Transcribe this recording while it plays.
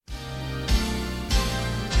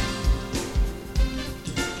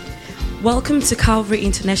Welcome to Calvary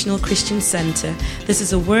International Christian Center. This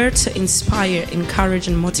is a word to inspire, encourage,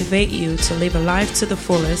 and motivate you to live a life to the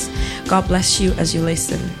fullest. God bless you as you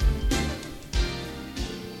listen.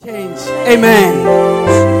 Change. Amen.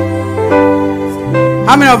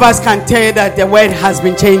 How many of us can tell that the word has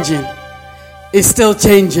been changing? It's still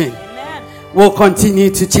changing. Amen. Will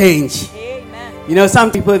continue to change. Amen. You know,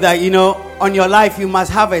 some people that, on your life, you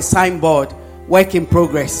must have a signboard, work in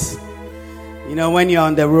progress. You know, when you're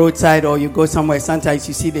on the roadside or you go somewhere, sometimes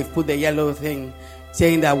you see they've put the yellow thing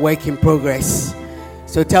saying that work in progress.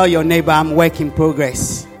 So tell your neighbor, I'm work in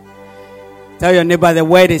progress. Tell your neighbor the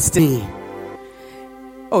word is still.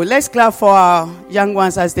 Oh, let's clap for our young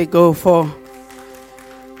ones as they go for.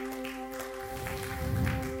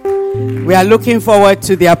 We are looking forward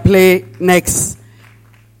to their play next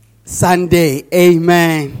Sunday.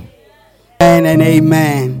 Amen. And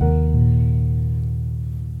amen.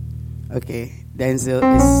 Okay, Denzel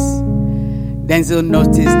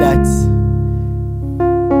noticed that.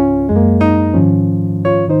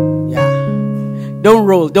 Yeah. Don't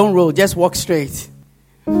roll, just walk straight.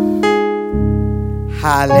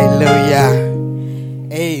 Hallelujah.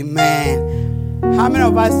 Amen. How many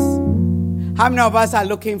of us are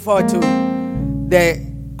looking forward to the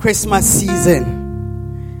Christmas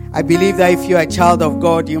season? I believe that if you're a child of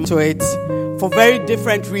God, you're into it for very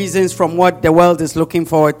different reasons from what the world is looking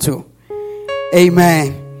forward to.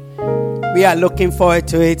 Amen. We are looking forward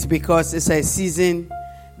to it because it's a season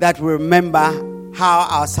that we remember how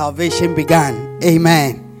our salvation began.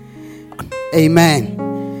 Amen. Amen.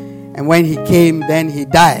 And when he came, then he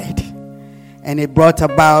died. And it brought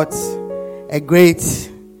about a great,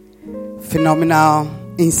 phenomenal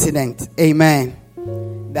incident. Amen.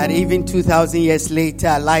 That even 2,000 years later,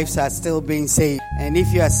 our lives are still being saved. And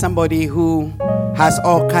if you are somebody who has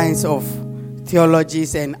all kinds of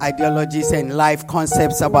theologies and ideologies and life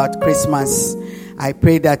concepts about Christmas, I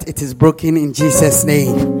pray that it is broken in Jesus'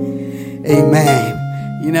 name.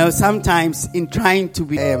 Amen. You know, sometimes in trying to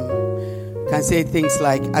be, can say things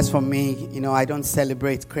like, as for me, I don't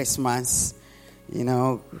celebrate Christmas.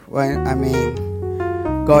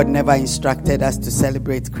 God never instructed us to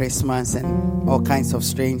celebrate Christmas and all kinds of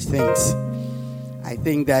strange things. I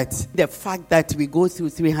think that the fact that we go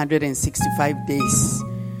through 365 days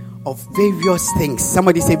of various things.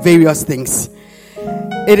 Somebody say various things.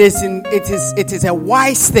 It is a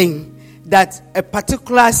wise thing that a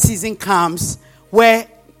particular season comes where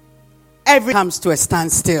everything comes to a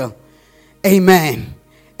standstill. Amen.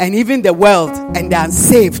 And even the world and the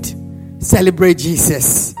unsaved celebrate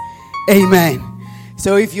Jesus. Amen.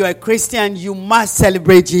 So if you're a Christian, you must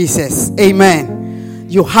celebrate Jesus. Amen.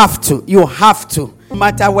 You have to. You have to. No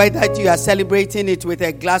matter whether you are celebrating it with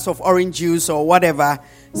a glass of orange juice or whatever,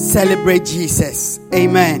 celebrate Jesus.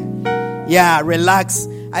 Amen. Yeah, relax.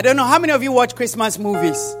 I don't know how many of you watch Christmas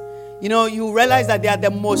movies. You realize that they are the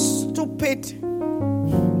most stupid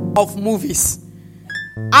of movies.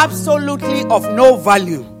 Absolutely of no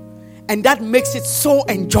value. And that makes it so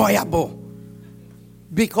enjoyable.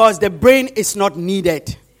 Because the brain is not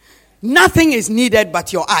needed. Nothing is needed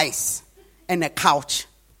but your eyes and a couch.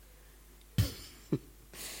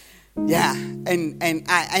 Yeah, and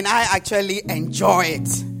I actually enjoy it.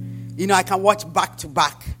 I can watch back to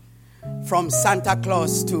back, from Santa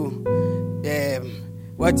Claus to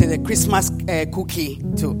the Christmas cookie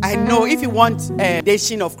to. I know if you want a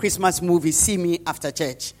edition of Christmas movies, see me after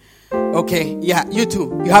church. Okay, yeah, you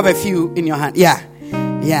too. You have a few in your hand. Yeah.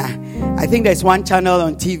 I think there's one channel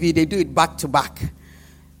on TV, they do it back to back.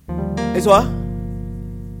 It's what?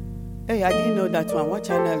 Hey, I didn't know that one. What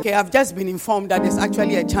channel? Okay, I've just been informed that there's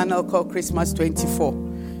actually a channel called Christmas 24.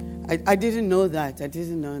 I didn't know that. Yeah.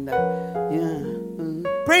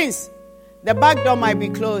 Prince, the back door might be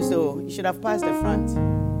closed, so you should have passed the front.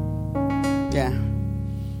 Yeah.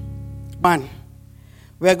 One.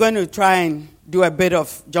 We're going to try and do a bit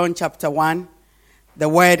of John chapter 1. The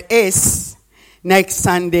word is, next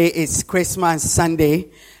Sunday is Christmas Sunday.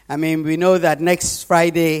 We know that next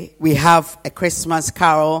Friday we have a Christmas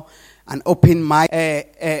carol, an open mic,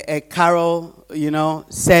 a carol,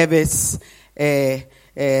 service,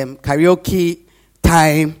 karaoke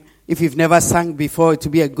time. If you've never sung before, it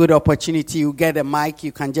will be a good opportunity. You get a mic,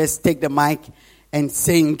 you can just take the mic and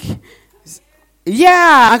sing.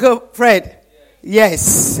 Yeah, Uncle Fred.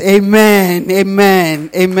 Yes, amen.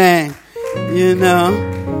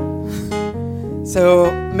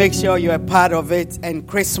 So make sure you're a part of it. And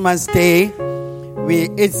Christmas Day,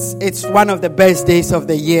 it's one of the best days of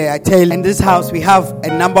the year. I tell you, in this house we have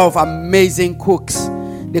a number of amazing cooks.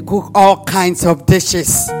 They cook all kinds of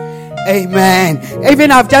dishes. Amen.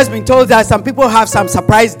 Even I've just been told that some people have some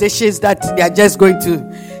surprise dishes that they are just going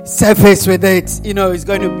to service with it. It's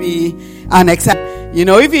going to be an exciting.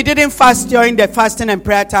 If you didn't fast during the fasting and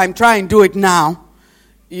prayer time, try and do it now.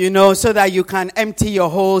 So that you can empty your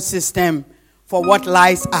whole system for what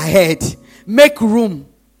lies ahead. Make room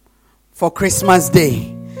for Christmas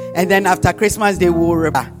Day. And then after Christmas Day,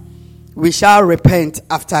 we shall repent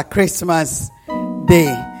after Christmas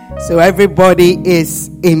Day. So everybody is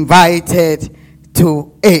invited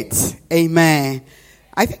to it. Amen.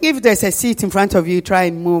 I think if there's a seat in front of you, try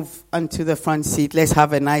and move onto the front seat. Let's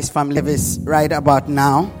have a nice family service right about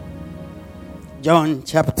now. John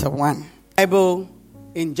chapter 1. Bible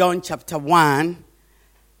in John chapter 1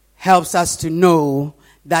 helps us to know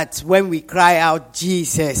that when we cry out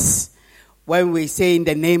Jesus, when we say in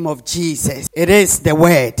the name of Jesus, it is the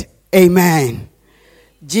word. Amen.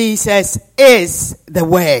 Jesus is the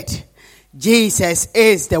word. Jesus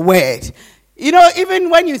is the word. Even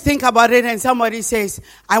when you think about it and somebody says,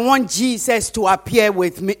 I want Jesus to appear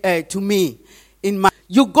with me, to me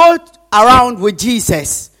you go around with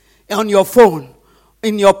Jesus on your phone,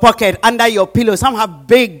 in your pocket, under your pillow. Some have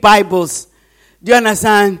big Bibles. Do you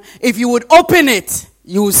understand? If you would open it,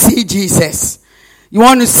 you will see Jesus. You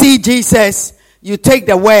want to see Jesus, you take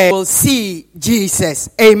the word, you will see Jesus.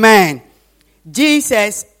 Amen.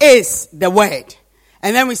 Jesus is the word.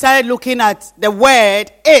 And then we started looking at the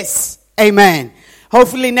word is. Amen.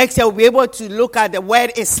 Hopefully next year we'll be able to look at the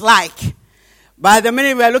word is like. But at the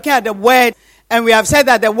minute we are looking at the word, and we have said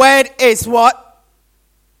that the word is what?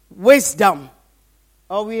 Wisdom.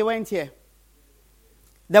 Oh, we went here.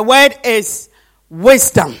 The word is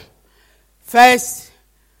wisdom. 1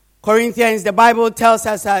 Corinthians, the Bible tells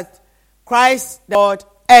us that Christ, the Lord,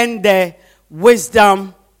 and the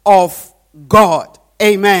wisdom of God.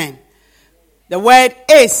 Amen. The word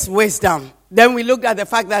is wisdom. Then we looked at the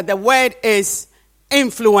fact that the word is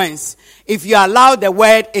influence. If you allow the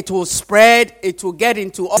word, it will spread, it will get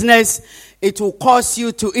into business, it will cause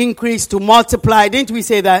you to increase, to multiply. Didn't we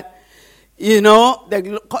say that? The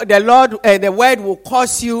Lord, the word will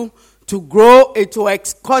cause you to grow, it will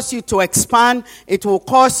cause you to expand, it will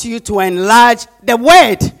cause you to enlarge. The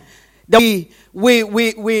word, we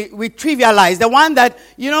trivialize. The one that,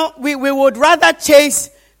 we would rather chase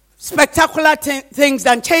spectacular things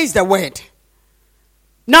than chase the word.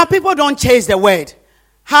 Now people don't chase the word.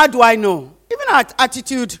 How do I know? Even our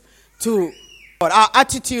attitude to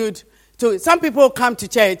some people come to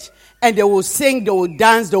church and they will sing, they will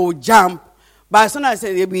dance, they will jump. But as soon as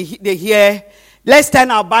they hear, let's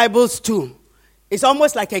turn our Bibles to, it's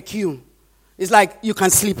almost like a cue. It's like you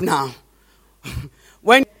can sleep now.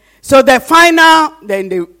 So the final, then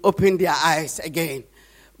they open their eyes again.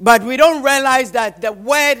 But we don't realize that the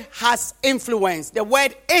word has influence. The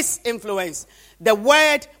word is influence. The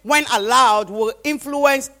word, when allowed, will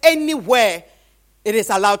influence anywhere it is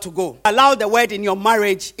allowed to go. Allow the word in your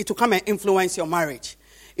marriage, it will come and influence your marriage.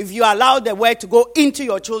 If you allow the word to go into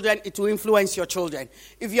your children, it will influence your children.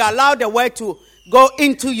 If you allow the word to go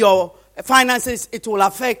into your finances, it will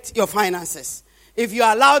affect your finances. If you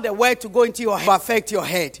allow the word to go into your head, it will affect your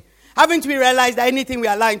head. Haven't we realized that anything we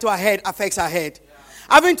allow into our head affects our head?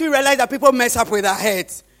 Haven't we realized that people mess up with our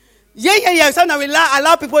heads? Yeah. Sometimes we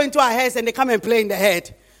allow people into our heads and they come and play in the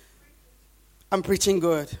head. I'm preaching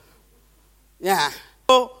good. Yeah.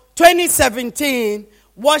 So 2017,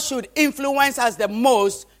 what should influence us the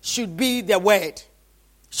most should be the word.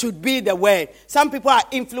 Should be the word. Some people are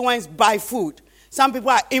influenced by food. Some people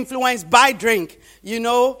are influenced by drink.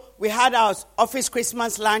 We had our office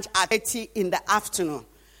Christmas lunch at 8:30 in the afternoon.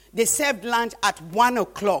 They served lunch at 1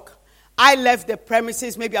 o'clock. I left the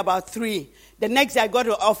premises maybe about 3. The next day I got to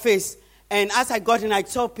the office, and as I got in, I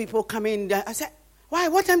saw people coming in. I said, why?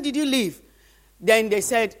 What time did you leave? Then they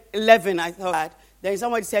said 11. I thought. Then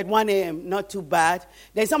somebody said 1 a.m., not too bad.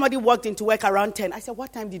 Then somebody walked into work around 10. I said,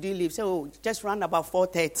 what time did you leave? So just around about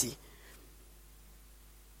 4:30.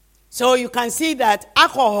 So you can see that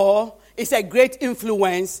alcohol is a great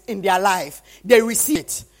influence in their life. They receive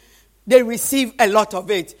it. They receive a lot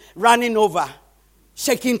of it. Running over,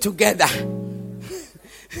 shaking together,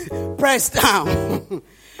 pressed down.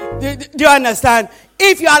 Do you understand?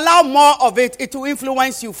 If you allow more of it, it will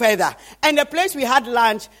influence you further. And the place we had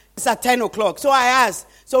lunch is at 10 o'clock. So I asked,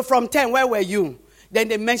 so from 10, where were you? Then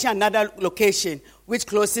they mentioned another location, which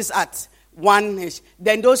closes at 1-ish.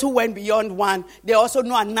 Then those who went beyond 1, they also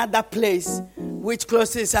know another place, which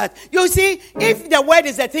closes at. You see, if the word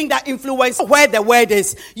is the thing that influences where the word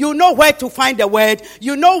is, you know where to find the word.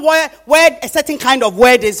 You know where a certain kind of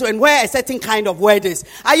word is and where a certain kind of word is.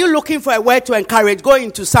 Are you looking for a word to encourage? Go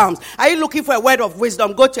into Psalms. Are you looking for a word of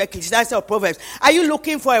wisdom? Go to Ecclesiastes or Proverbs. Are you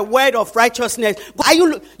looking for a word of righteousness?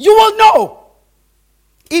 You will know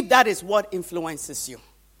if that is what influences you.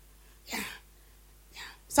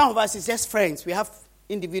 Some of us is just friends. We have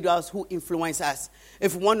individuals who influence us.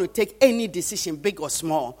 If we want to take any decision, big or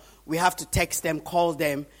small, we have to text them, call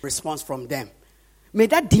them, response from them. May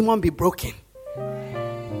that demon be broken.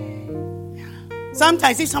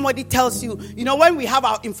 Sometimes if somebody tells you, when we have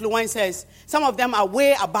our influencers, some of them are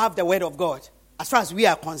way above the word of God, as far as we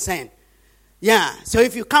are concerned. Yeah, so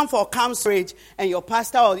if you come for a counseling and your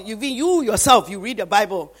pastor, or even you yourself, you read the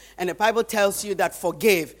Bible, and the Bible tells you that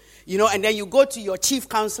forgive, and then you go to your chief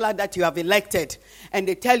counselor that you have elected, and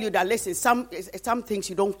they tell you that, listen, some things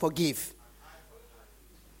you don't forgive.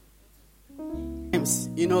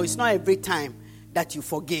 It's not every time that you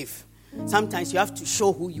forgive. Sometimes you have to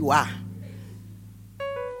show who you are.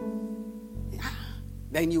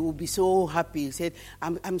 Then you will be so happy. You said,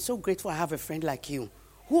 I'm so grateful I have a friend like you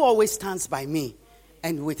who always stands by me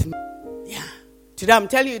and with me. Yeah. Today I'm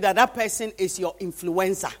telling you that person is your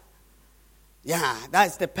influencer. Yeah,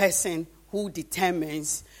 that's the person who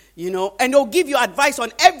determines, and they'll give you advice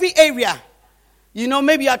on every area.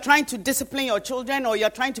 Maybe you're trying to discipline your children or you're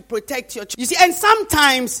trying to protect your children. You see, and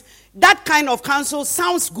sometimes that kind of counsel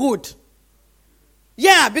sounds good.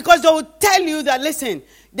 Yeah, because they'll tell you that, listen,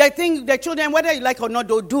 they think the children, whether you like or not,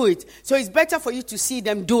 they'll do it. So it's better for you to see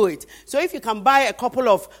them do it. So if you can buy a couple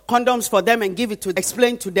of condoms for them and give it to them,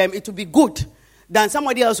 explain to them, it will be good than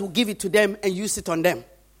somebody else will give it to them and use it on them.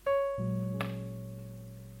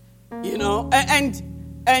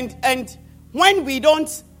 And when we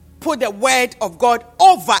don't put the word of God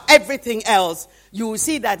over everything else, you will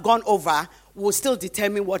see that gone over will still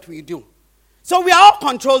determine what we do. So we are all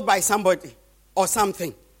controlled by somebody or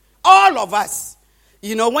something. All of us.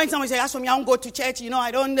 When someone says, as for me, I don't go to church,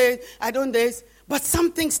 I don't this. But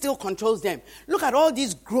something still controls them. Look at all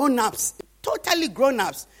these grown-ups, totally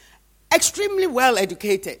grown-ups, extremely well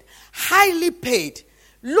educated, highly paid,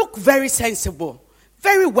 look very sensible,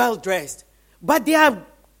 very well dressed. But they are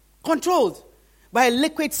controlled by a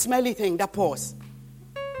liquid smelly thing that pours.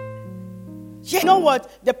 You know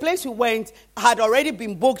what? The place we went had already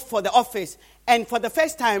been booked for the office. And for the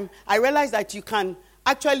first time, I realized that you can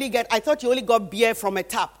actually I thought you only got beer from a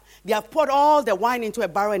tap. They have poured all the wine into a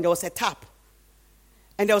barrel and there was a tap.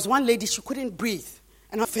 And there was one lady, she couldn't breathe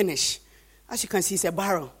and not finish. As you can see, it's a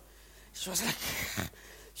barrel. She was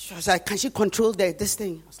like, can she control this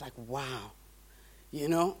thing? I was like, wow.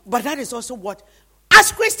 But that is also what,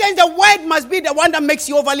 as Christians, the word must be the one that makes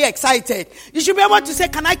you overly excited. You should be able to say,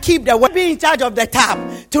 can I keep the word? Be in charge of the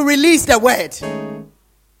tap to release the word. So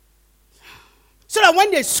that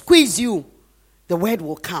when they squeeze you, the word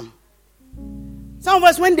will come. Some of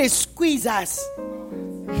us, when they squeeze us.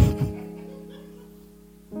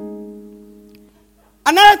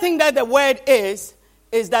 Another thing that the word is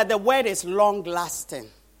that the word is long-lasting.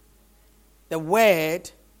 The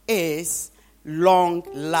word is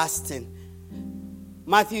long-lasting.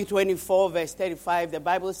 Matthew 24, verse 35, the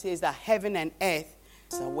Bible says that heaven and earth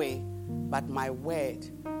pass away, but my word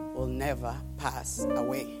will never pass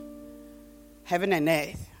away. Heaven and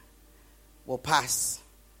earth will pass,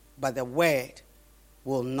 but the word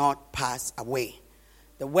will not pass away.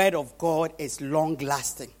 The word of God is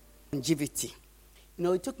long-lasting. Longevity.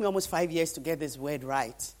 It took me almost 5 years to get this word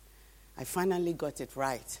right. I finally got it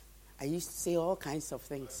right. I used to say all kinds of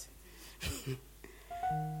things.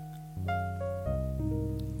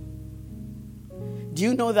 Do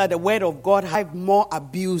you know that the word of God has more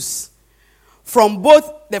abuse from both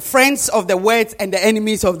the friends of the words and the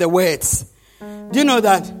enemies of the words? Do you know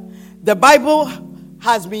that the Bible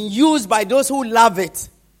has been used by those who love it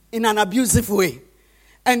in an abusive way,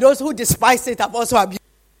 and those who despise it have also abused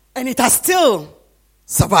it, and it has still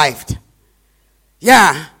survived?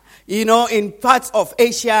 Yeah, in parts of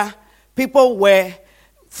Asia, people were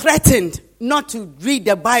threatened not to read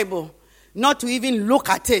the Bible, not to even look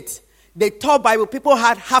at it. They taught Bible. People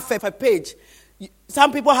had half of a page.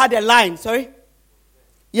 Some people had a line. Sorry?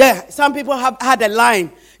 Yeah, some people had a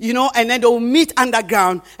line, and then they will meet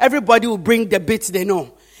underground. Everybody will bring the bits they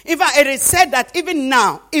know. In fact, it is said that even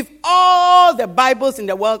now, if all the Bibles in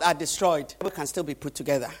the world are destroyed, it can still be put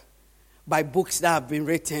together by books that have been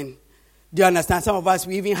written. Do you understand? Some of us,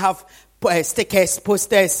 we even have stickers,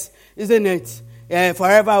 posters, isn't it?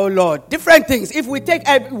 Forever, oh Lord. Different things. If we take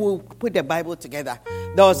we'll put the Bible together.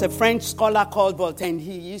 There was a French scholar called Voltaire, and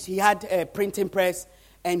he had a printing press,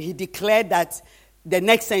 and he declared that the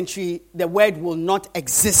next century, the word will not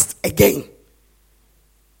exist again.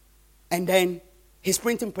 And then his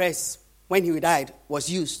printing press, when he died, was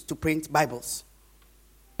used to print Bibles.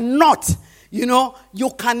 You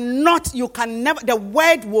can never, the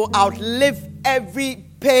word will outlive every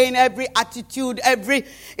pain, every attitude,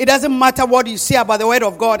 it doesn't matter what you say about the word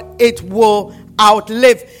of God, it will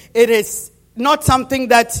outlive. It is not something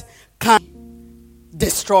that can be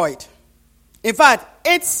destroyed. In fact,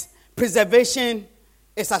 its preservation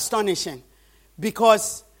is astonishing,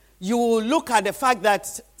 because you will look at the fact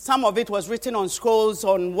that some of it was written on scrolls,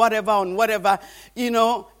 on whatever,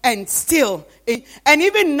 and still. And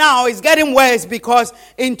even now, it's getting worse, because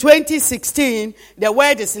in 2016, the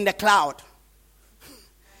word is in the cloud.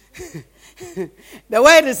 The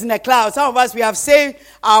word is in the cloud. Some of us, we have saved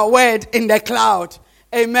our word in the cloud.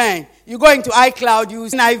 Amen. You go into iCloud, you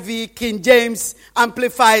use NIV, King James,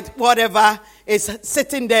 Amplified, whatever. It's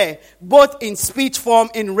sitting there, both in speech form,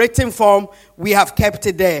 in written form. We have kept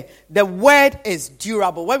it there. The word is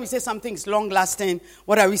durable. When we say something is long-lasting,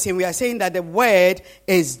 what are we saying? We are saying that the word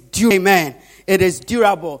is durable. Amen. It is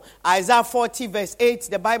durable. Isaiah 40 verse 8,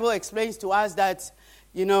 the Bible explains to us that,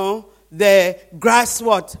 the grass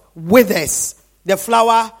withers, the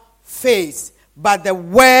flower fades, but the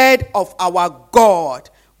word of our God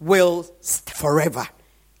will stand forever.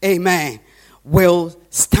 Amen. Will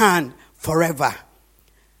stand forever.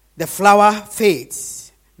 The flower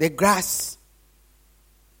fades, the grass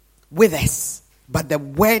withers, but the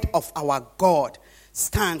word of our God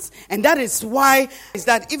stands. And that is why is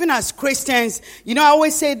that even as Christians, I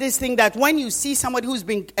always say this thing, that when you see somebody who's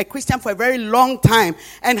been a Christian for a very long time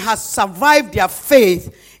and has survived their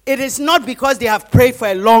faith, it is not because they have prayed for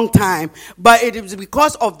a long time, but it is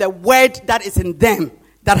because of the word that is in them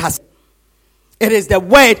that has. It is the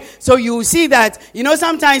word. So you see that,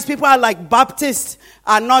 sometimes people are like Baptists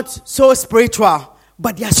are not so spiritual,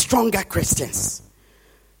 but they are stronger Christians.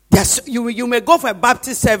 You may go for a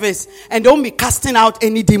Baptist service and don't be casting out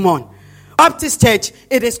any demon. Baptist church,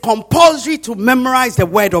 it is compulsory to memorize the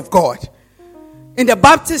word of God. In the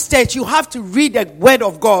Baptist church, you have to read the word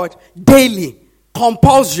of God daily.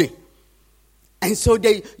 Compulsory. And so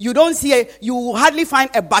you hardly find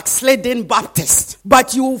a backsliding Baptist,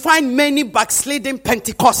 but you will find many backsliding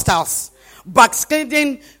Pentecostals,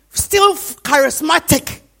 backsliding, still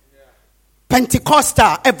charismatic,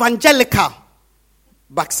 Pentecostal, evangelical,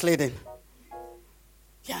 backsliding.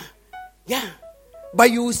 Yeah.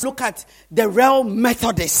 But you look at the real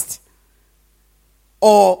Methodist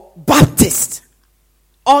or Baptist,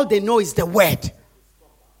 all they know is the word.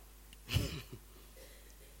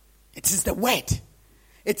 It is the word.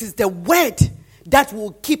 It is the word that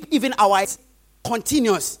will keep even our eyes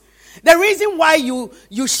continuous. The reason why you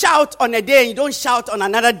shout on a day and you don't shout on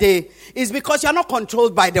another day is because you're not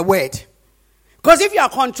controlled by the word. Because if you are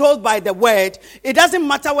controlled by the word, it doesn't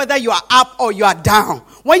matter whether you are up or you are down.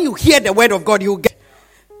 When you hear the word of God, you get.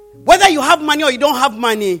 Whether you have money or you don't have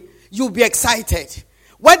money, you'll be excited.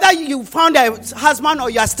 Whether you found a husband or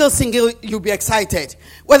you are still single, you'll be excited.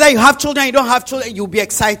 Whether you have children or you don't have children, you'll be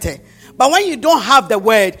excited. But when you don't have the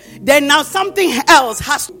word, then now something else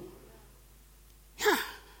has to.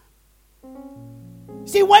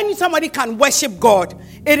 See, when somebody can worship God,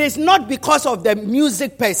 it is not because of the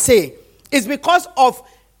music per se. It's because of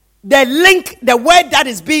the link, the word that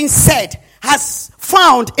is being said has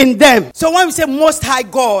found in them. So when we say Most High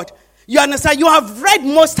God, you understand, you have read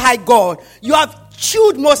Most High God. You have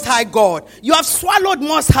chewed Most High God. You have swallowed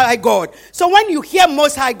Most High God. So when you hear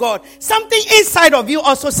Most High God, something inside of you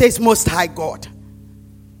also says Most High God.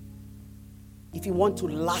 If you want to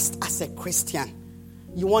last as a Christian,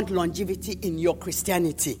 you want longevity in your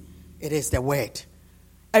Christianity, it is the word.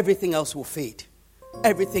 Everything else will fade.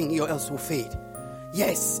 Everything else will fade.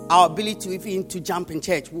 Yes, our ability even to jump in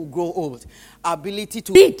church will grow old. Our ability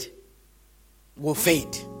to read will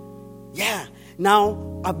fade. Yeah.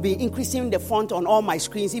 Now, I've been increasing the font on all my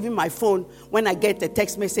screens, even my phone. When I get the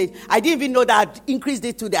text message, I didn't even know that I'd increased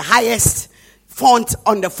it to the highest font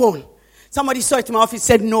on the phone. Somebody saw it in my office,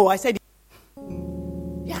 said no. I said,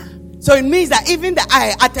 yeah. So it means that even the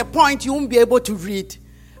eye, at a point, you won't be able to read.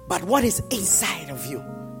 But what is inside of you?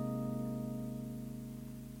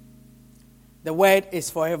 The word is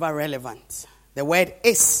forever relevant. The word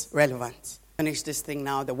is relevant. Finish this thing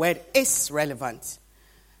now. The word is relevant.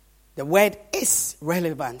 The word is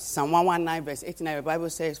relevant. Psalm 119 verse 89, the Bible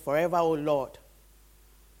says, forever, O Lord,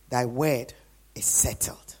 thy word is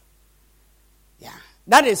settled. Yeah.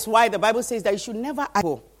 That is why the Bible says that you should never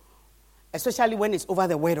argue, especially when it's over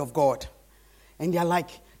the word of God. And they're like,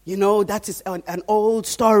 that is an old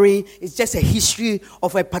story. It's just a history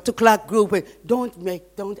of a particular group.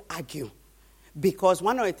 Don't argue. Because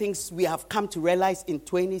one of the things we have come to realize in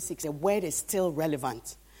 26, the word is still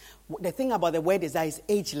relevant. The thing about the word is that it's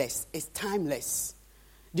ageless, it's timeless.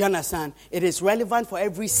 Do you understand? It is relevant for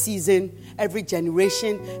every season, every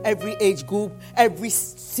generation, every age group, every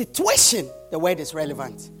situation. The word is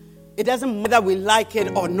relevant. It doesn't matter whether we like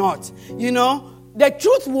it or not. the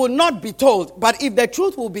truth will not be told. But if the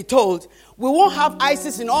truth will be told, we won't have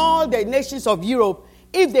ISIS in all the nations of Europe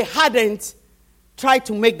if they hadn't tried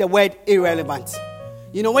to make the word irrelevant.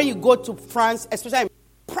 You know, when you go to France, especially,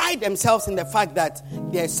 pride themselves in the fact that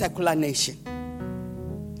they're a secular nation.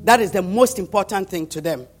 That is the most important thing to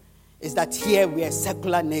them, is that here we are a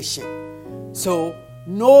secular nation. So,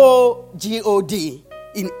 no God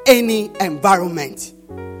in any environment.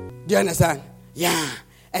 Do you understand? Yeah.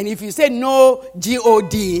 And if you say no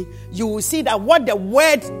God, you will see that what the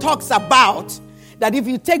word talks about, that if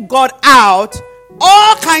you take God out,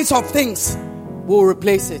 all kinds of things will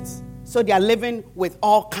replace it. So they are living with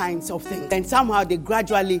all kinds of things. And somehow they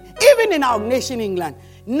gradually, even in our nation, England,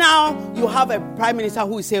 now you have a prime minister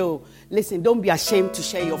who will say, oh, listen, don't be ashamed to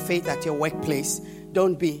share your faith at your workplace.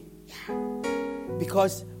 Don't be.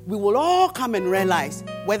 Because we will all come and realize,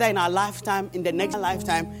 whether in our lifetime, in the next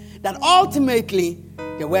lifetime, that ultimately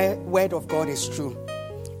the word of God is true.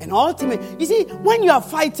 And ultimately, you see, when you are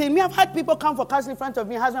fighting, I've had people come for counseling in front of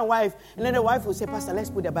me, husband and wife, and then the wife will say, Pastor, let's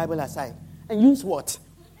put the Bible aside. And use what?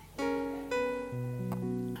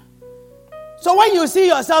 So when you see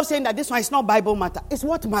yourself saying that this one is not Bible matter, it's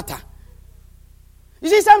what matter? You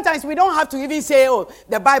see, sometimes we don't have to even say, oh,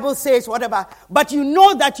 the Bible says whatever. But you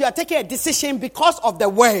know that you are taking a decision because of the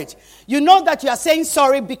word. You know that you are saying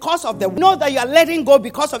sorry because of the word. You know that you are letting go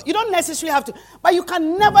because of... You don't necessarily have to. But you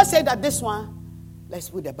can never say that this one, let's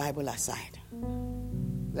put the Bible aside.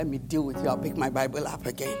 Let me deal with you. I'll pick my Bible up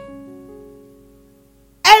again.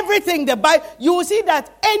 Everything the Bible... You will see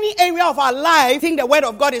that any area of our life, think the word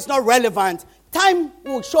of God is not relevant. Time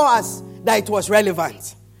will show us that it was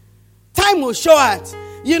relevant. Time will show it.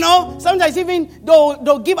 You know, sometimes even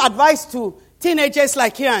they'll give advice to teenagers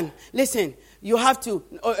like Kian. Listen, you have to,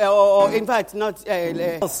 or in fact, not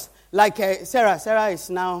like Sarah. Sarah is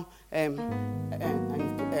now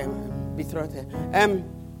betrothed.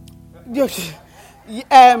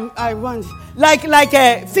 I want like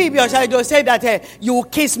Phoebe or Shai, they'll say that you will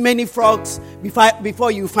kiss many frogs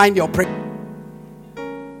before you find your prince.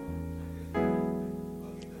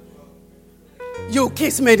 You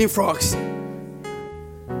kiss many frogs.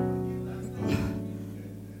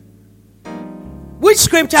 Which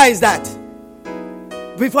scripture is that?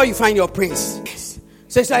 Before you find your prince. Yes.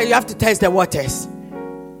 So it's like you have to test the waters.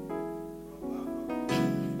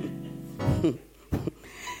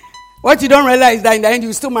 What you don't realize is that in the end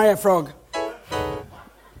you still marry a frog.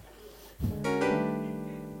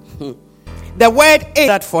 The word is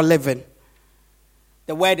that for living.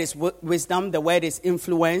 The word is wisdom. The word is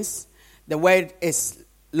influence. The word is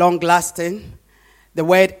long-lasting. The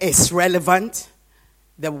word is relevant.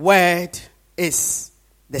 The word is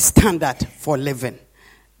the standard for living.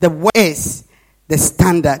 The word is the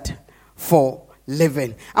standard for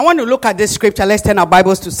living. I want to look at this scripture. Let's turn our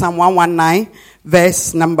Bibles to Psalm 119,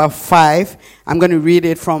 verse number 5. I'm going to read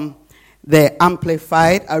it from the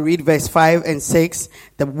Amplified. I'll read verse 5 and 6.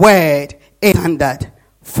 The word is standard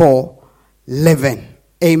for living.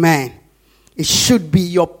 Amen. It should be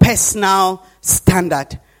your personal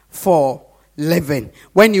standard for living.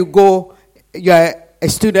 When you go, you're a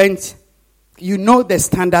student, you know the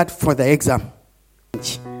standard for the exam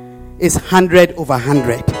is 100 over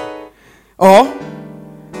 100. Or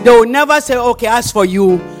they will never say, okay, as for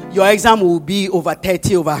you, your exam will be over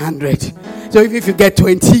 30 over 100. So if you get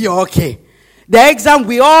 20, you're okay. The exam,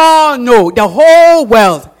 we all know, the whole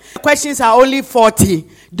world, questions are only 40,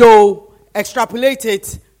 though extrapolate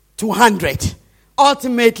it to 100.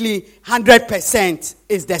 Ultimately, 100%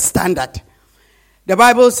 is the standard. The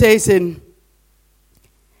Bible says in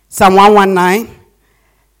Psalm 119,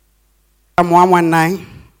 Psalm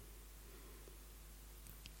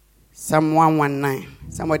 119.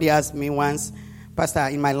 Somebody asked me once, Pastor,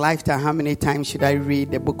 in my lifetime, how many times should I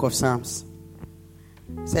read the book of Psalms?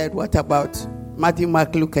 I said, what about Matthew,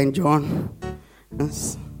 Mark, Luke, and John?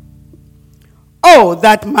 Oh,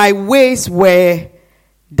 that my ways were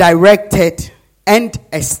directed and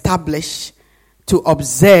established to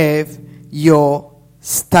observe your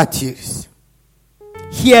statutes.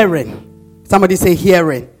 Hearing. Somebody say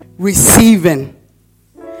hearing. Receiving.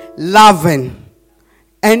 Loving.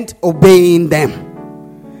 And obeying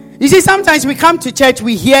them. You see, sometimes we come to church,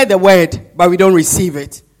 we hear the word, but we don't receive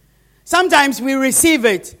it. Sometimes we receive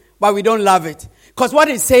it, but we don't love it. Because what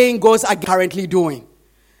it's saying goes against what we're currently doing.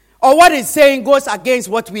 Or what it's saying goes against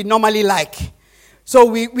what we normally like. So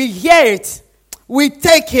we hear it, we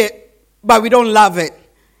take it, but we don't love it.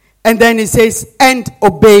 And then it says, and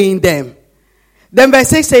obeying them. Then verse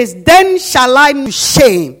 6 says, then shall I be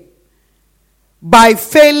shame by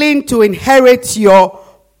failing to inherit your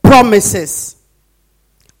promises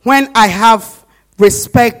when I have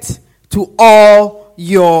respect to all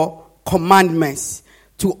your commandments,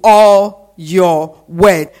 to all your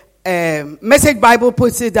word. Message Bible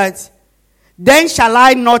puts it that, then shall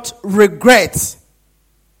I not regret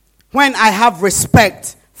when I have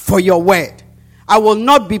respect for your word. I will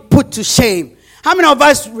not be put to shame. How many of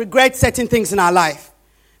us regret certain things in our life?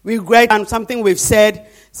 We regret something we've said,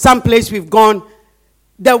 some place we've gone.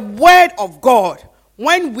 The word of God,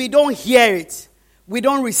 when we don't hear it, we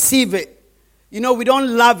don't receive it, we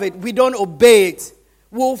don't love it, we don't obey it,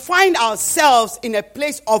 we'll find ourselves in a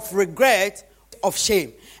place of regret, of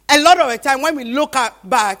shame. A lot of the time when we look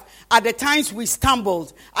back at the times we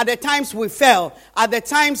stumbled, at the times we fell, at the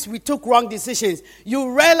times we took wrong decisions,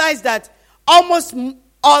 you realize that almost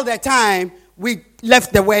all the time we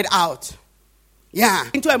left the word out. Yeah.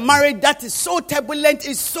 Into a marriage that is so turbulent,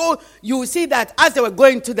 you will see that as they were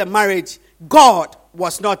going to the marriage, God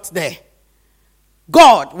was not there.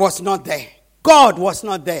 God was not there. God was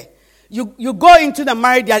not there. You go into the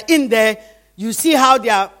marriage, they are in there, you see how they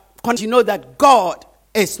are, you know that God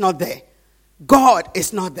is not there. God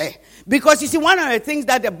is not there. Because you see, one of the things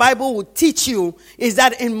that the Bible will teach you is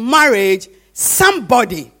that in marriage,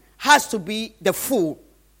 somebody has to be the fool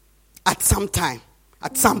at some time,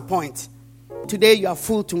 at some point. Today you are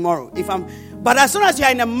fool, tomorrow. But as soon as you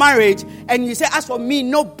are in a marriage and you say, as for me,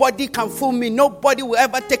 nobody can fool me, nobody will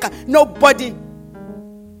ever take nobody.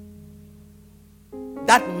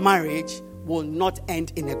 That marriage will not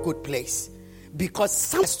end in a good place. Because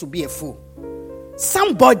someone has to be a fool.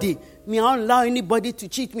 Somebody, I don't allow anybody to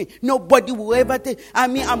cheat me. Nobody will ever take.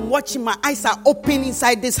 I'm watching, my eyes are open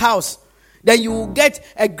inside this house. Then you will get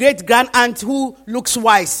a great grand aunt who looks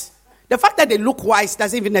wise. The fact that they look wise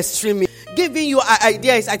doesn't even extreme me. Giving you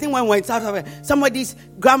ideas. I think when we went out of it, somebody's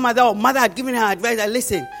grandmother or mother had given her advice that,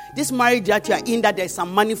 listen, this marriage that you are in, that there's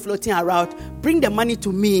some money floating around, bring the money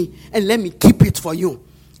to me and let me keep it for you.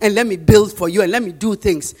 And let me build for you and let me do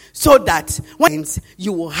things so that once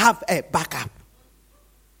you will have a backup.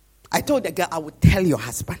 I told the girl, I would tell your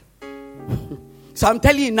husband. So I'm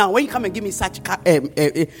telling you now, when you come and give me such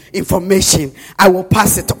information, I will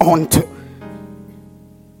pass it on to.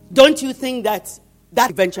 Don't you think that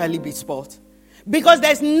eventually be spoiled? Because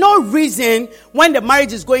there's no reason when the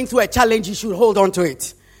marriage is going through a challenge, you should hold on to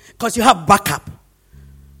it. Because you have backup.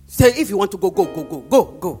 Say, if you want to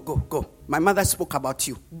go. My mother spoke about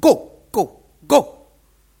you. Go.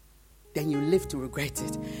 Then you live to regret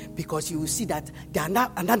it. Because you will see that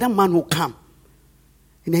another man will come.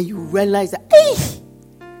 And then you realize that,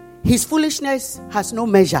 his foolishness has no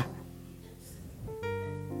measure.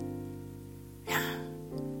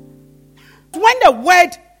 When the word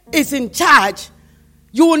is in charge,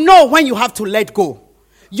 you will know when you have to let go.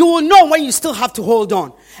 You will know when you still have to hold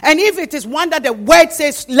on. And if it is one that the word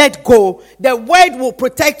says let go, the word will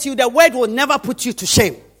protect you. The word will never put you to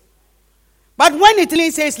shame. But when it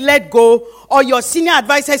really says let go, or your senior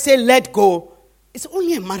advisor say let go, it's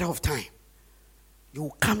only a matter of time. You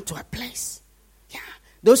will come to a place. Yeah.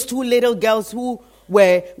 Those two little girls who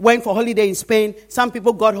went for holiday in Spain, some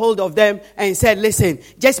people got hold of them and said, listen,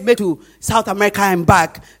 just make to South America and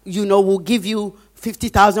back. We'll give you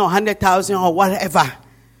 50,000 or 100,000 or whatever.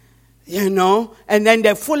 And then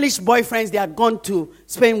their foolish boyfriends they had gone to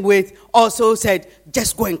Spain with also said,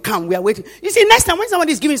 just go and come. We are waiting. You see, next time when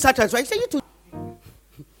somebody is giving such advice, say,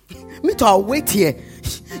 me too, I'll wait here.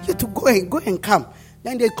 You to go and come.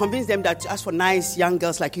 Then they convince them that as for nice young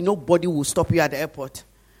girls like you, nobody will stop you at the airport.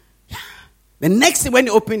 Yeah. The next thing when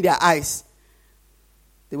they opened their eyes,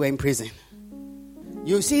 they were in prison.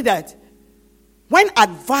 You see that when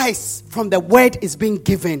advice from the word is being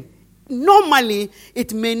given, normally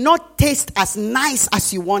it may not taste as nice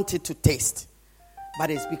as you want it to taste.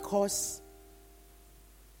 But it's because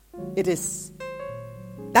it is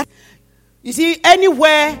that. You see,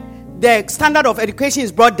 anywhere the standard of education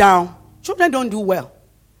is brought down, children don't do well.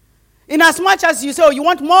 In as much as you say, you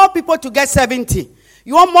want more people to get 70.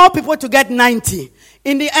 You want more people to get 90.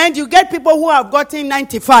 In the end, you get people who have gotten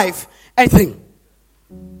 95. Anything.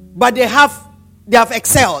 But they have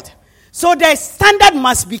excelled. So the standard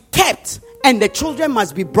must be kept. And the children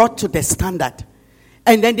must be brought to the standard.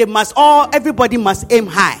 And then everybody must aim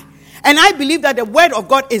high. And I believe that the word of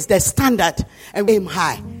God is the standard. And we aim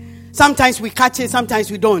high. Sometimes we catch it, sometimes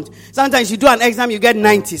we don't. Sometimes you do an exam, you get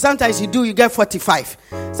 90. Sometimes you get 45.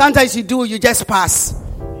 Sometimes you just pass.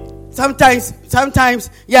 Sometimes,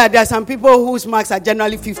 there are some people whose marks are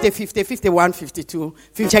generally 50, 50, 51, 52.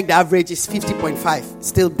 If you check the average, it's 50.5.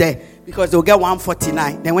 Still there. Because they'll get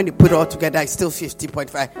 149. Then when they put it all together, it's still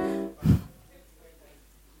 50.5.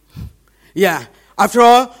 Yeah. After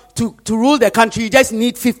all, to rule the country, you just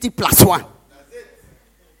need 50 plus 1.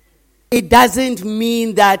 it doesn't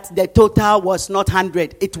mean that the total was not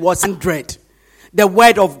 100. It was 100. The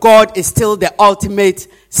word of God is still the ultimate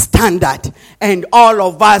standard. And all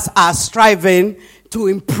of us are striving to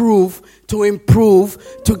improve,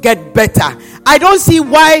 to get better. I don't see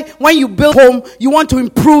why when you build home, you want to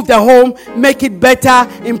improve the home, make it better,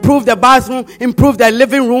 improve the bathroom, improve the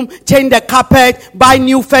living room, change the carpet, buy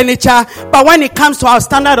new furniture. But when it comes to our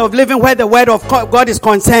standard of living where the word of God is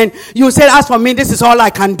concerned, you say, as for me, this is all I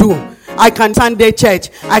can do. I can Sunday church.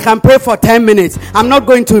 I can pray for 10 minutes. I'm not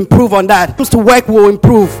going to improve on that. When it comes to work, we'll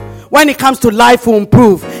improve. When it comes to life, we'll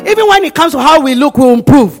improve. Even when it comes to how we look, we'll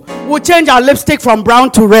improve. We'll change our lipstick from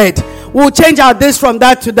brown to red. We'll change our this from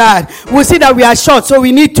that to that. We'll see that we are short, so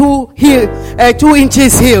we need 2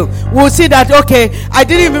 inches heel. We'll see that, okay, I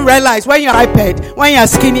didn't even realize when you're iPad, when you're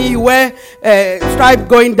skinny, you wear stripe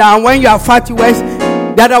going down. When you are fat, you wear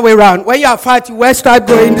the other way around. When you are fat, you wear stripe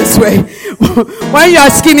going this way. When you are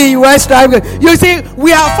skinny, you wear stripe. You see,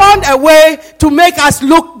 we have found a way to make us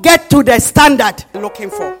get to the standard we're looking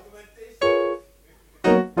for.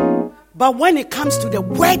 But when it comes to the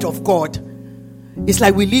word of God, it's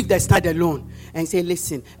like we leave the standard alone and say,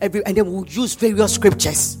 listen, and then we'll use various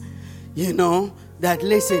scriptures, that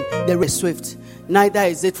listen, there is swift. Neither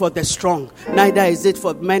is it for the strong, neither is it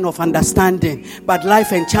for men of understanding, but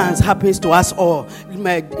life and chance happens to us all.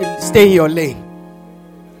 Stay in your lane.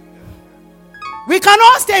 We can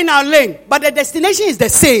all stay in our lane, but the destination is the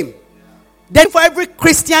same. Then for every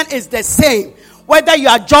Christian is the same. Whether you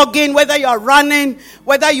are jogging, whether you are running,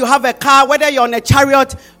 whether you have a car, whether you're on a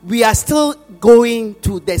chariot, we are still going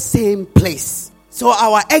to the same place. So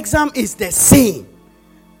our exam is the same.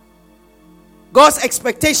 God's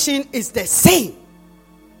expectation is the same.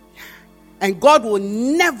 And God will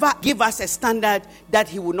never give us a standard that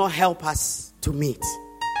He will not help us to meet.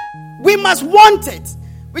 We must want it.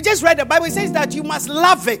 We just read the Bible. It says that you must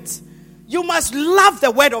love it. You must love the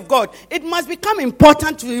word of God. It must become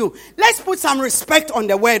important to you. Let's put some respect on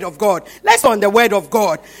the word of God. Let's on the word of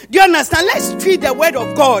God. Do you understand? Let's treat the word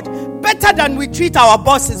of God better than we treat our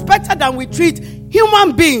bosses, better than we treat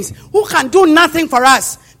human beings who can do nothing for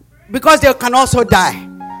us because they can also die.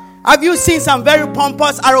 Have you seen some very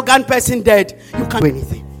pompous, arrogant person dead? You can't do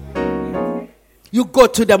anything. You go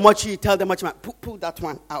to the mortuary, you tell the mortuary, pull that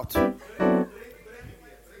one out.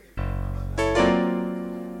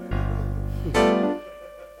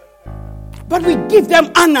 But we give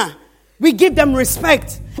them honor. We give them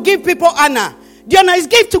respect. Give people honor. Do you know, it's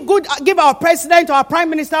give our president or our prime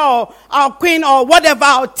minister or our queen or whatever,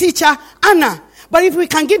 our teacher, honor. But if we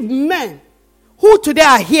can give men who today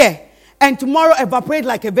are here and tomorrow evaporate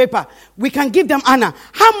like a vapor, we can give them honor.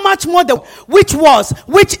 How much more which was,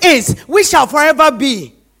 which is, which shall forever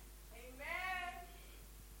be.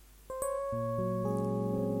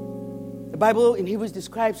 The Bible in Hebrews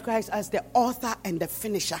describes Christ as the author and the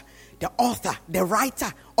finisher. The author, the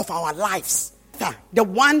writer of our lives. The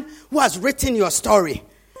one who has written your story.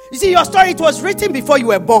 You see, your story, it was written before you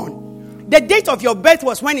were born. The date of your birth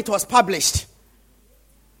was when it was published.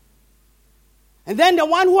 And then the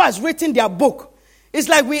one who has written their book. It's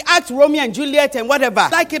like we act Romeo and Juliet and whatever.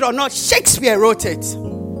 Like it or not, Shakespeare wrote it.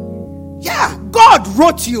 Yeah, God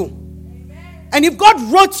wrote you. And if God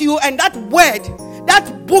wrote you and that word,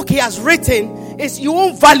 that book He has written, is you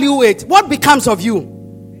won't value it, what becomes of you?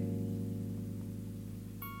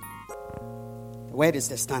 The word is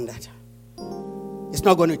the standard. It's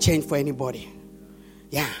not going to change for anybody.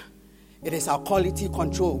 Yeah. It is our quality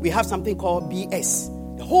control. We have something called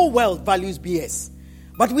BS. The whole world values BS.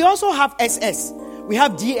 But we also have SS. We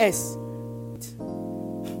have GS.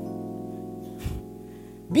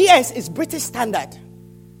 BS is British standard.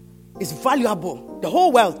 It's valuable. The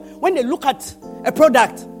whole world, when they look at a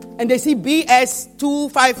product and they see BS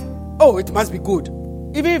 25, oh, it must be good.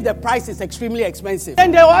 Even if the price is extremely expensive.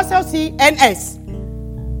 And they also see NS,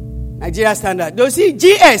 Nigeria standard. They'll see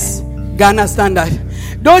GS, Ghana standard.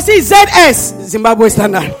 They'll see ZS, Zimbabwe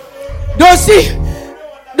standard. They'll see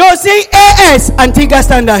AS, Antigua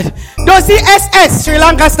standard. They'll see SS, Sri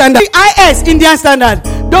Lanka standard. IS, Indian standard.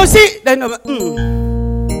 They'll see,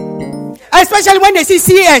 especially when they see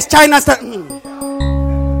CS, China standard.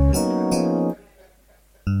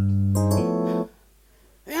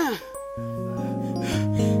 Yeah.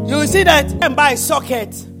 You see that you can buy a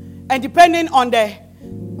socket, and depending on the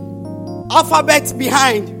alphabet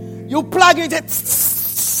behind, you plug it.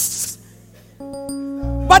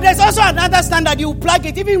 But there's also another standard. You plug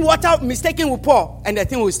it, even water mistaken will pour, and the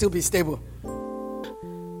thing will still be stable.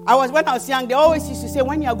 When I was young, they always used to say,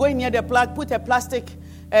 when you're going near the plug, put a plastic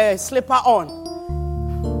slipper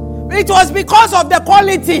on. It was because of the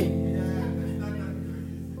quality.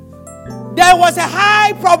 there was a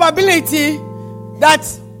high probability that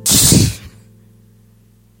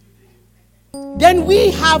then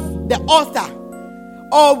we have the author,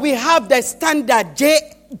 or we have the standard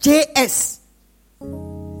JS,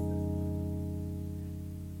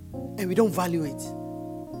 and we don't value it.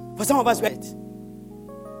 For some of us,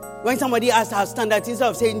 when somebody asks our standard, instead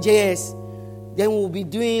of saying JS, then we'll be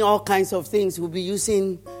doing all kinds of things. We'll be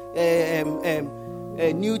using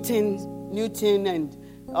Newton and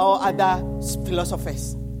all other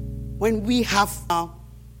philosophers. When we have our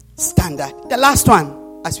standard. The last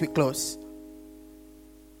one, as we close.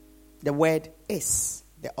 The word is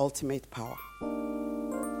the ultimate power.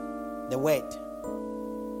 The word.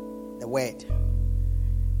 The word.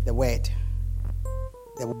 The word.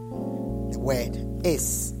 The word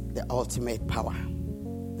is the ultimate power.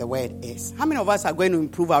 The word is. How many of us are going to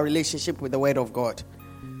improve our relationship with the word of God?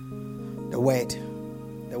 The word.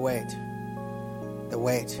 The word. The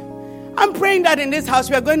word. I'm praying that in this house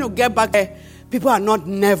we are going to get back there. People are not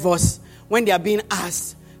nervous when they are being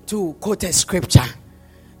asked to quote a scripture.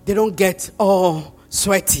 They don't get all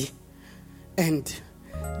sweaty and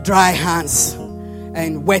dry hands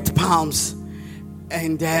and wet palms.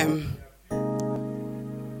 And then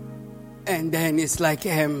it's like,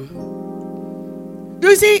 you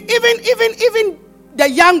see, even the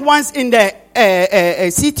young ones in the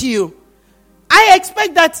CTU, I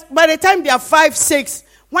expect that by the time they are 5, 6,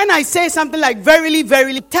 when I say something like verily,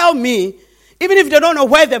 verily, tell me, even if they don't know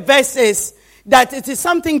where the verse is, that it is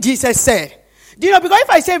something Jesus said. Do you know, because if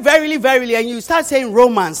I say verily, verily, and you start saying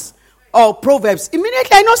Romans or Proverbs,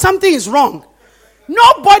 immediately I know something is wrong.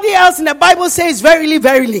 Nobody else in the Bible says verily,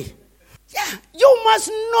 verily. Yeah, you must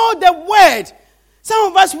know the word.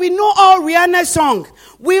 Some of us, we know all Rihanna's songs.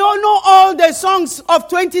 We all know all the songs of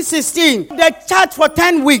 2016. The chart for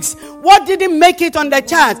 10 weeks. What didn't make it on the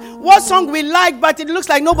chart? What song we like, but it looks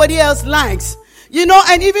like nobody else likes. You know,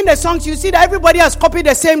 and even the songs, you see that everybody has copied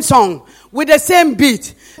the same song with the same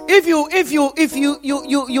beat. If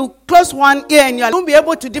you close one ear and you won't be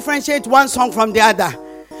able to differentiate one song from the other.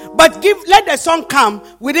 But let the song come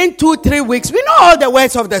within 2-3 weeks. We know all the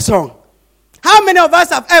words of the song. How many of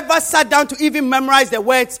us have ever sat down to even memorize the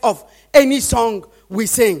words of any song we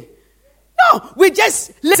sing? No, we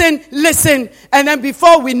just listen, and then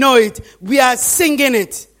before we know it, we are singing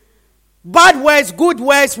it. Bad words, good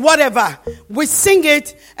words, whatever. We sing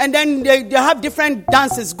it, and then they have different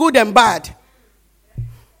dances, good and bad.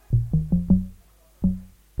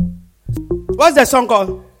 What's the song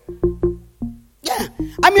called? Yeah.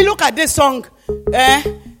 I mean, look at this song,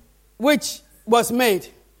 which was made.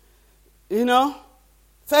 You know,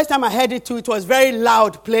 first time I heard it too, it was very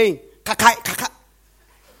loud playing. Kakai, kaka.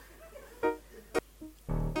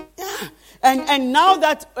 Yeah. And now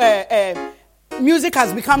that music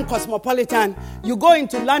has become cosmopolitan, you go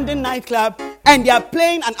into London nightclub and they are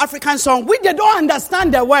playing an African song which they don't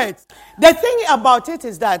understand the words. The thing about it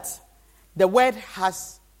is that every word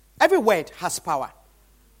has power.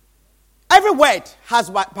 Every word has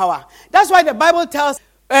power. That's why the Bible tells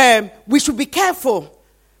we should be careful.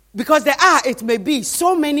 Because it may be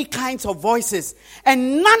so many kinds of voices,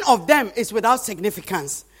 and none of them is without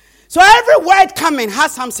significance. So every word coming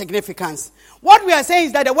has some significance. What we are saying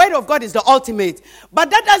is that the word of God is the ultimate.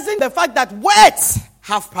 But that doesn't mean the fact that words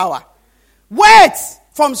have power. Words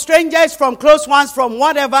from strangers, from close ones, from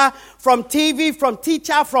whatever, from TV, from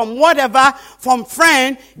teacher, from whatever, from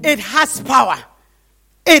friend, it has power.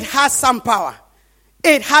 It has some power.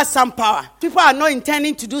 It has some power. People are not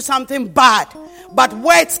intending to do something bad, but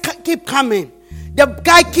words keep coming. The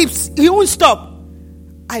guy he won't stop.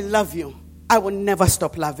 I love you. I will never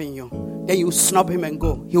stop loving you. Then you snub him and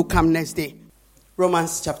go. He'll come next day.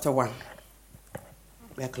 Romans chapter 1.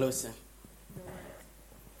 We're closer.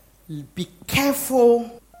 Be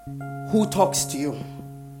careful who talks to you.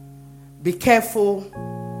 Be careful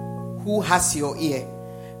who has your ear.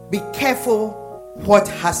 Be careful what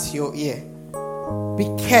has your ear. Be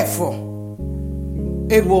careful.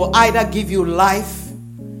 It will either give you life,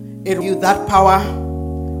 it will give you that power,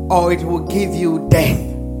 or it will give you death.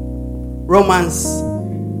 Romans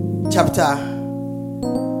chapter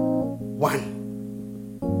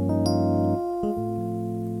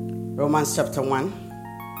 1. Romans chapter 1.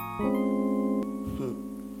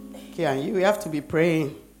 Okay, and you have to be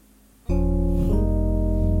praying.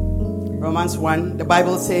 Romans 1, the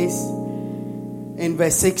Bible says in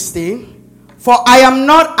verse 16, for I am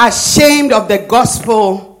not ashamed of the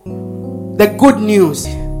gospel, the good news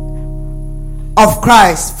of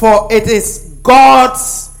Christ, for it is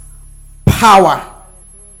God's power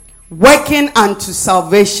working unto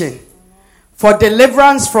salvation for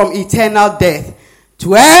deliverance from eternal death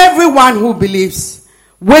to everyone who believes,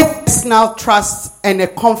 with personal trust and a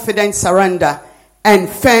confident surrender and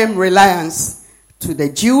firm reliance to the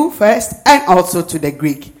Jew first and also to the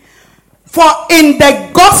Greek. For in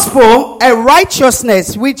the gospel, a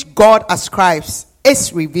righteousness which God ascribes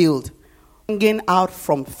is revealed, bringing out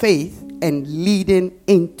from faith and leading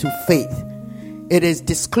into faith. It is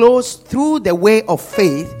disclosed through the way of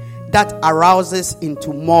faith that arouses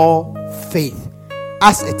into more faith.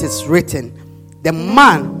 As it is written, the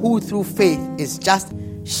man who through faith is just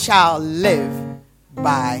shall live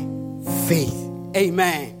by faith.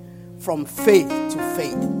 Amen. From faith to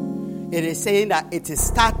faith. It is saying that it is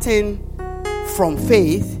starting from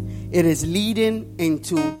faith. It is leading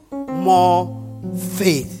into more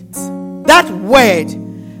faith. That word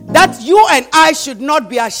that you and I should not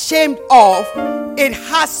be ashamed of, it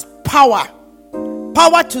has power.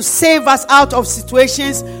 Power to save us out of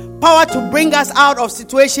situations. Power to bring us out of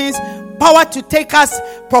situations. Power to take us,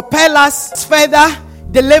 propel us further,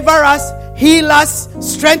 deliver us, heal us,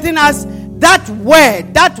 strengthen us. That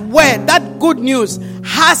word, that good news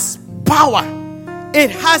has power.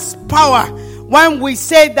 It has power. When we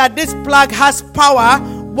say that this plug has power,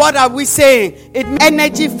 what are we saying? It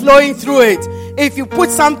energy flowing through it. If you put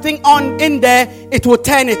something on in there, it will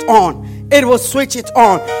turn it on. It will switch it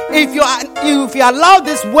on. If you allow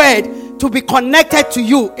this word to be connected to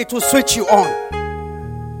you, it will switch you on.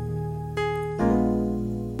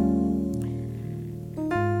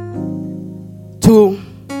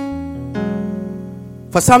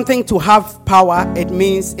 For something to have power, it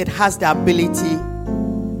means it has the ability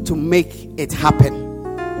to make it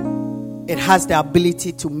happen. It has the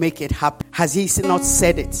ability to make it happen. Has he not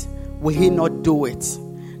said it? Will he not do it?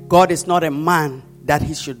 God is not a man that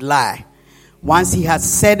he should lie. Once he has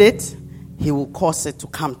said it, he will cause it to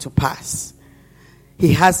come to pass.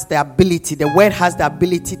 He has the ability. The word has the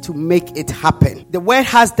ability to make it happen. The word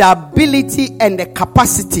has the ability and the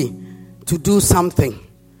capacity to do something.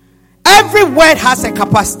 Every word has a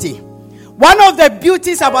capacity. One of the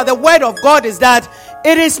beauties about the word of God is that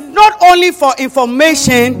it is not only for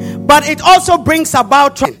information, but it also brings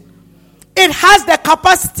about change. It has the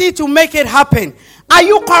capacity to make it happen. Are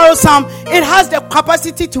you quarrelsome? It has the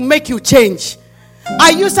capacity to make you change.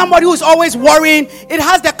 Are you somebody who's always worrying? It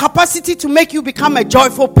has the capacity to make you become a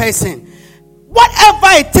joyful person. Whatever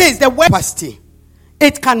it is, the word capacity,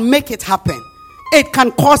 it can make it happen. It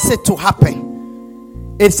can cause it to happen.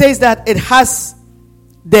 It says that it has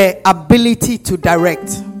the ability to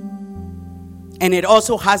direct. And it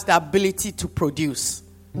also has the ability to produce.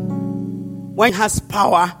 When it has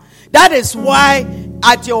power, that is why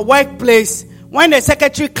at your workplace, when the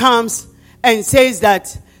secretary comes and says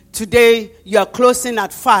that today you are closing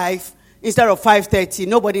at 5 instead of 5:30,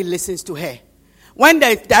 nobody listens to her. When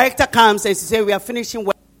the director comes and says we are finishing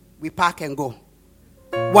work, we park and go.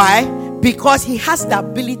 Why? Because he has the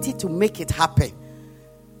ability to make it happen.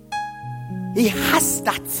 He has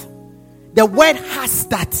that. The word has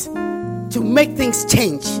that to make things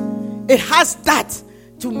change. It has that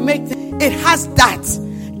to make it has that.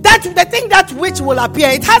 That the thing that which will appear,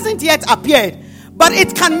 it hasn't yet appeared, but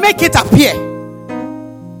it can make it appear.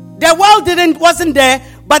 The world wasn't there,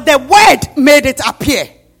 but the word made it appear.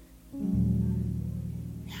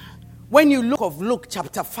 When you look of Luke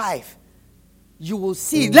chapter 5, you will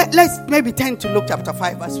see. Let's maybe turn to Luke chapter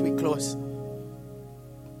 5 as we close.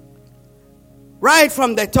 Right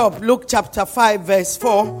from the top, Luke chapter 5 verse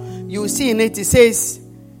 4, you will see in it, it says,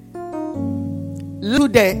 "To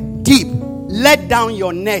the deep, let down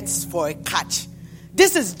your nets for a catch."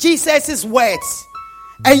 This is Jesus' words.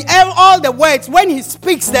 And all the words, when he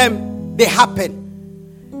speaks them, they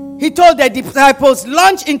happen. He told the disciples,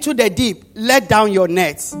 launch into the deep, let down your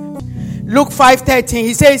nets. Luke 5:13,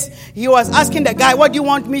 he says, he was asking the guy, what do you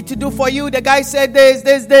want me to do for you? The guy said this,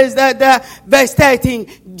 that. Verse 13,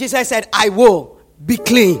 Jesus said, I will be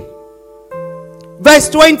clean. Verse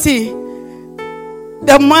 20,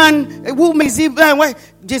 the man who makes it blind,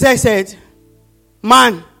 Jesus said,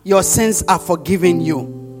 man, your sins are forgiven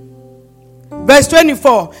you. Verse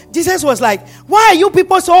 24, Jesus was like, why are you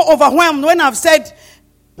people so overwhelmed when I've said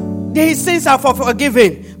his sins are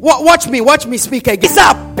forgiven? Watch me speak again. Get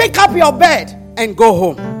up, pick up your bed and go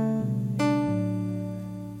home.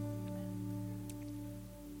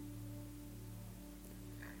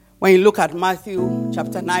 When you look at Matthew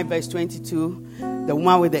chapter 9 verse 22, the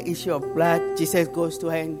woman with the issue of blood, Jesus goes to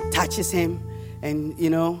her and touches him and,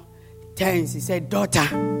 turns. He said, daughter,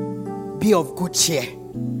 be of good cheer.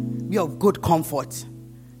 Be of good comfort.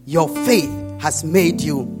 Your faith has made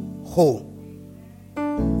you whole.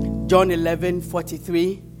 John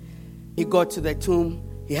 11:43, he got to the tomb.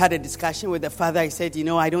 he had a discussion with the father. He said,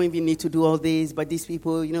 I don't even need to do all this, but these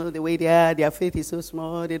people, the way they are, their faith is so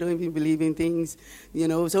small, they don't even believe in things,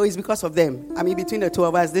 so it's because of them. I mean, between the two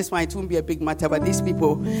of us, this might won't be a big matter, but these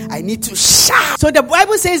people, I need to shout. So the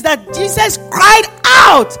Bible says that Jesus cried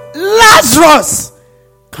out, Lazarus,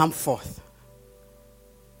 come forth.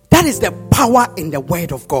 That is the power in the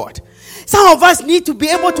word of God. Some of us need to be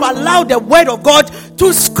able to allow the word of God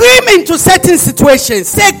to scream into certain situations.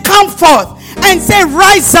 Say, come forth. And say,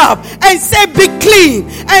 rise up. And say, be clean.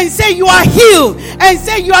 And say, you are healed. And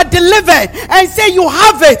say, you are delivered. And say, you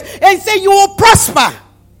have it. And say, you will prosper.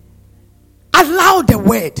 Allow the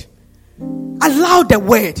word. Allow the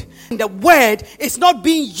word. The word is not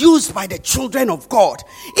being used by the children of God.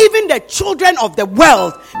 Even the children of the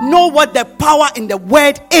world know what the power in the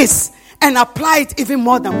word is and apply it even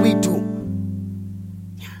more than we do.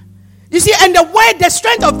 You see, and the word, the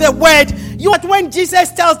strength of the word, when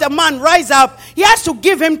Jesus tells the man, rise up, he has to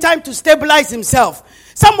give him time to stabilize himself.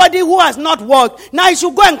 Somebody who has not walked, now you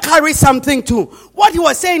should go and carry something too. What he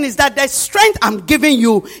was saying is that the strength I'm giving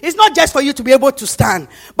you is not just for you to be able to stand,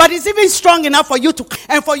 but it's even strong enough for you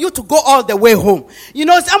to go all the way home.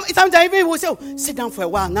 Sometimes even people say, sit down for a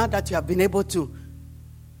while now that you have been able to.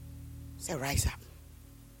 Say, rise up.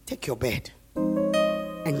 Take your bed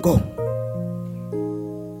and go.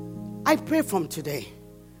 I pray from today,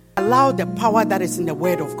 allow the power that is in the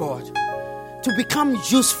word of God to become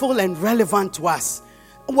useful and relevant to us.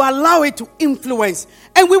 We'll allow it to influence,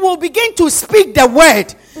 and we will begin to speak the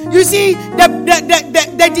word. You see,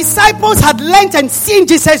 the disciples had learned and seen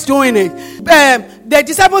Jesus doing it. The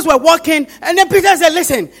disciples were walking, and then Peter said,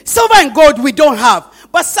 listen, silver and gold we don't have,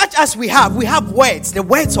 but such as we have words, the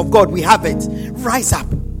words of God, we have it. Rise up.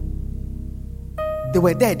 They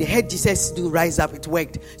were there. They heard Jesus do rise up. It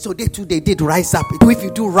worked. So they did rise up. If you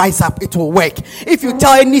do rise up, it will work. If you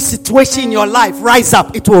tell any situation in your life, rise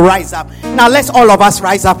up, it will rise up. Now let's all of us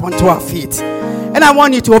rise up onto our feet. And I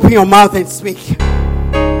want you to open your mouth and speak.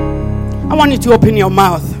 I want you to open your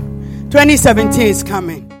mouth. 2017 is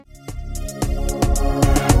coming.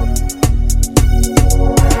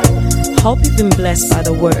 Hope you've been blessed by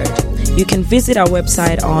the word. You can visit our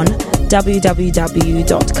website on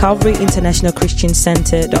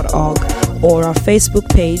www.calvaryinternationalchristiancenter.org or our Facebook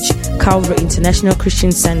page, Calvary International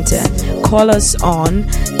Christian Center. Call us on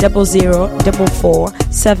 0044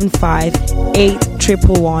 75 8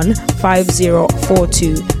 111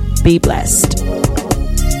 5042. Be blessed.